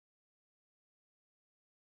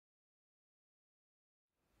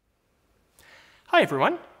Hi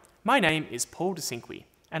everyone, my name is Paul De Cinque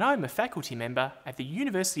and I'm a faculty member at the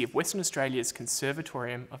University of Western Australia's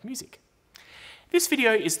Conservatorium of Music. This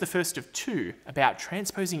video is the first of two about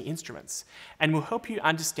transposing instruments and will help you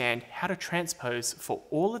understand how to transpose for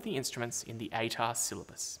all of the instruments in the ATAR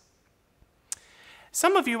syllabus.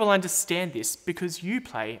 Some of you will understand this because you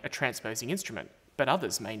play a transposing instrument, but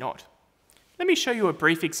others may not. Let me show you a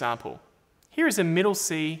brief example. Here is a middle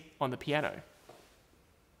C on the piano.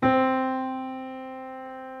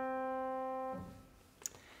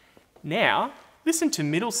 Now, listen to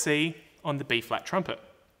middle C on the B-flat trumpet.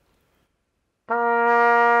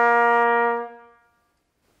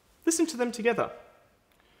 Listen to them together.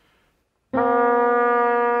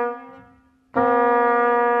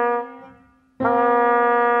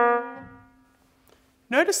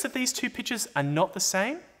 Notice that these two pitches are not the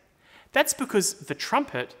same? That's because the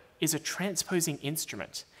trumpet is a transposing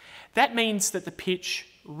instrument. That means that the pitch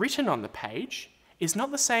written on the page is not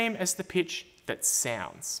the same as the pitch that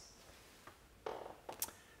sounds.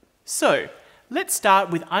 So, let's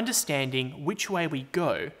start with understanding which way we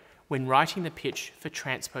go when writing the pitch for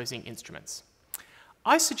transposing instruments.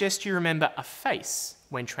 I suggest you remember a face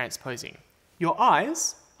when transposing. Your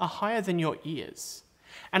eyes are higher than your ears.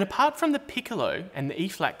 And apart from the piccolo and the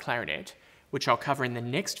E-flat clarinet, which I'll cover in the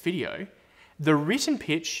next video, the written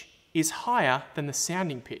pitch is higher than the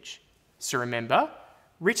sounding pitch. So remember,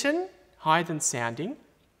 written higher than sounding,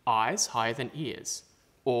 eyes higher than ears,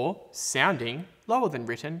 or sounding lower than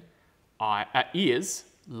written, ears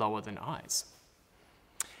lower than eyes.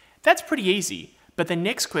 That's pretty easy, but the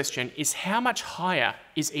next question is how much higher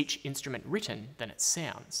is each instrument written than it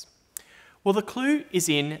sounds? Well, the clue is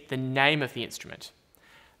in the name of the instrument.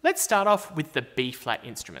 Let's start off with the B-flat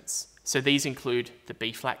instruments. So these include the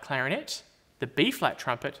B-flat clarinet, the B-flat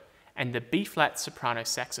trumpet, and the B-flat soprano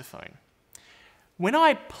saxophone. When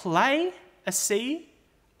I play a C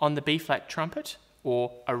on the B-flat trumpet,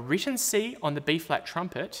 or a written C on the B-flat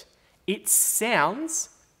trumpet, it sounds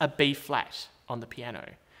a B-flat on the piano.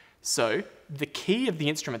 So the key of the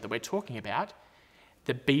instrument that we're talking about,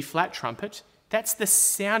 the B-flat trumpet, that's the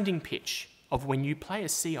sounding pitch of when you play a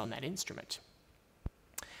C on that instrument.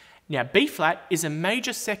 Now B-flat is a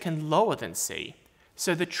major second lower than C,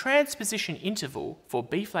 so the transposition interval for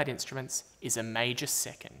B-flat instruments is a major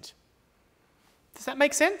second. Does that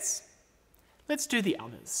make sense? Let's do the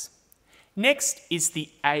others. Next is the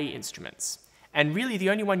A instruments. And really the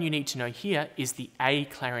only one you need to know here is the A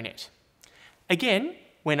clarinet. Again,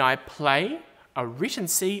 when I play a written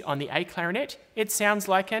C on the A clarinet, it sounds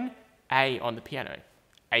like an A on the piano.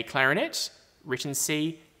 A clarinet, written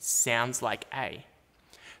C, sounds like A.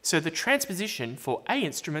 So the transposition for A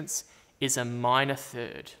instruments is a minor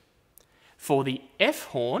third. For the F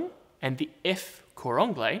horn and the F cor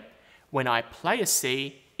anglais, when I play a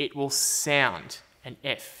C, it will sound an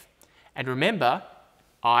F. And remember,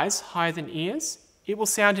 eyes higher than ears, it will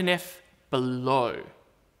sound an F below.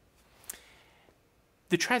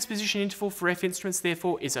 The transposition interval for F instruments,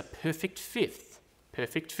 therefore, is a perfect fifth.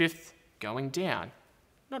 Perfect fifth going down,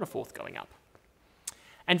 not a fourth going up.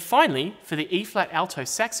 And finally, for the E-flat alto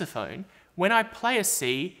saxophone, when I play a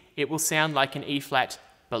C, it will sound like an E-flat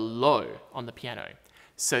below on the piano.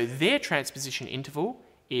 So their transposition interval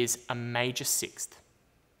is a major sixth.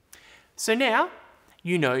 So now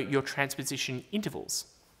you know your transposition intervals.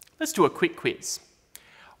 Let's do a quick quiz.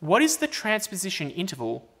 What is the transposition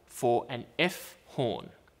interval for an F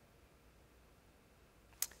horn?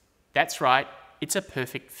 That's right, it's a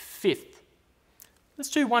perfect fifth.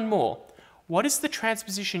 Let's do one more. What is the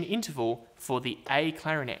transposition interval for the A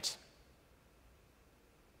clarinet?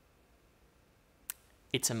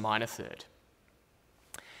 It's a minor third.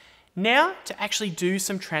 Now to actually do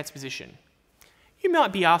some transposition. You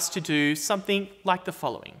might be asked to do something like the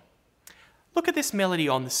following. Look at this melody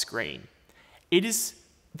on the screen. It is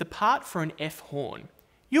the part for an F horn.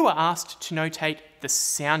 You are asked to notate the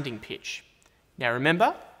sounding pitch. Now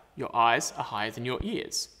remember, your eyes are higher than your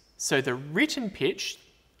ears. So the written pitch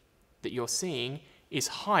that you're seeing is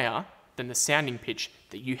higher than the sounding pitch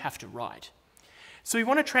that you have to write. So we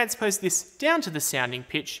want to transpose this down to the sounding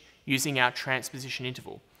pitch using our transposition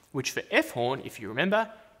interval, which for F horn, if you remember,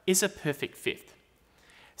 is a perfect fifth.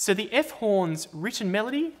 So the F horn's written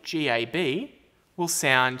melody, G-A-B, will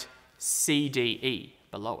sound C-D-E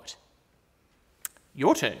below it.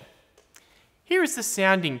 Your turn. Here is the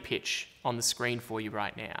sounding pitch on the screen for you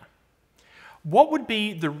right now. What would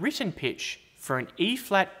be the written pitch for an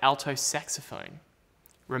E-flat alto saxophone?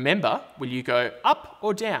 Remember, will you go up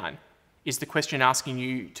or down? Is the question asking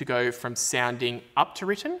you to go from sounding up to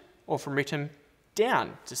written or from written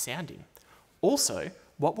down to sounding? Also,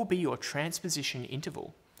 what will be your transposition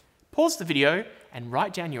interval? Pause the video and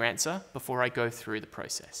write down your answer before I go through the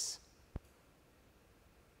process.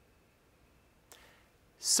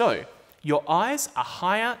 So, your eyes are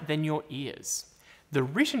higher than your ears. The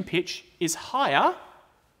written pitch is higher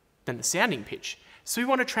than the sounding pitch, so we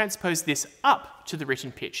want to transpose this up to the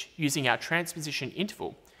written pitch using our transposition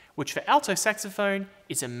interval, which for alto saxophone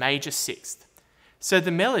is a major sixth. So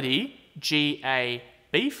the melody G, A,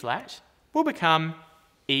 B flat will become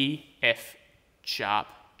E, F, sharp,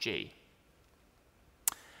 G.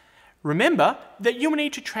 Remember that you will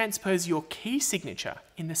need to transpose your key signature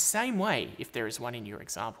in the same way if there is one in your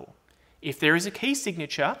example. If there is a key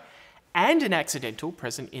signature and an accidental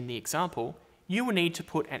present in the example, you will need to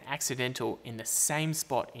put an accidental in the same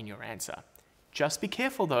spot in your answer. Just be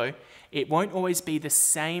careful though, it won't always be the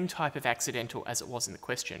same type of accidental as it was in the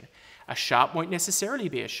question. A sharp won't necessarily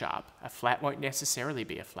be a sharp, a flat won't necessarily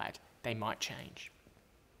be a flat. They might change.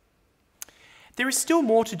 There is still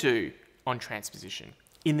more to do on transposition.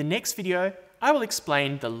 In the next video, I will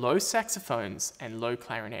explain the low saxophones and low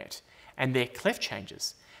clarinet and their clef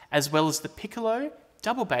changes, as well as the piccolo,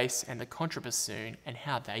 double bass and the contrabassoon and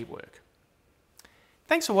how they work.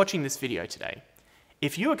 Thanks for watching this video today.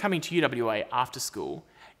 If you are coming to UWA after school,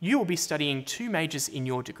 you will be studying 2 majors in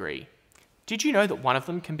your degree. Did you know that one of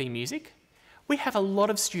them can be music? We have a lot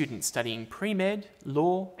of students studying pre-med,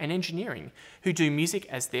 law and engineering who do music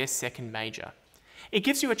as their second major. It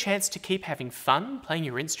gives you a chance to keep having fun playing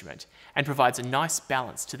your instrument and provides a nice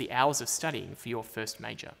balance to the hours of studying for your first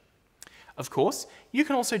major. Of course, you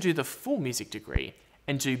can also do the full music degree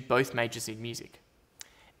and do both majors in music.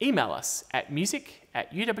 Email us at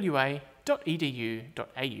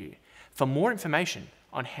music@uwa.edu.au for more information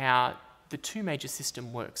on how the 2 major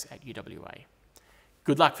system works at UWA.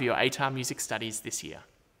 Good luck for your ATAR Music Studies this year.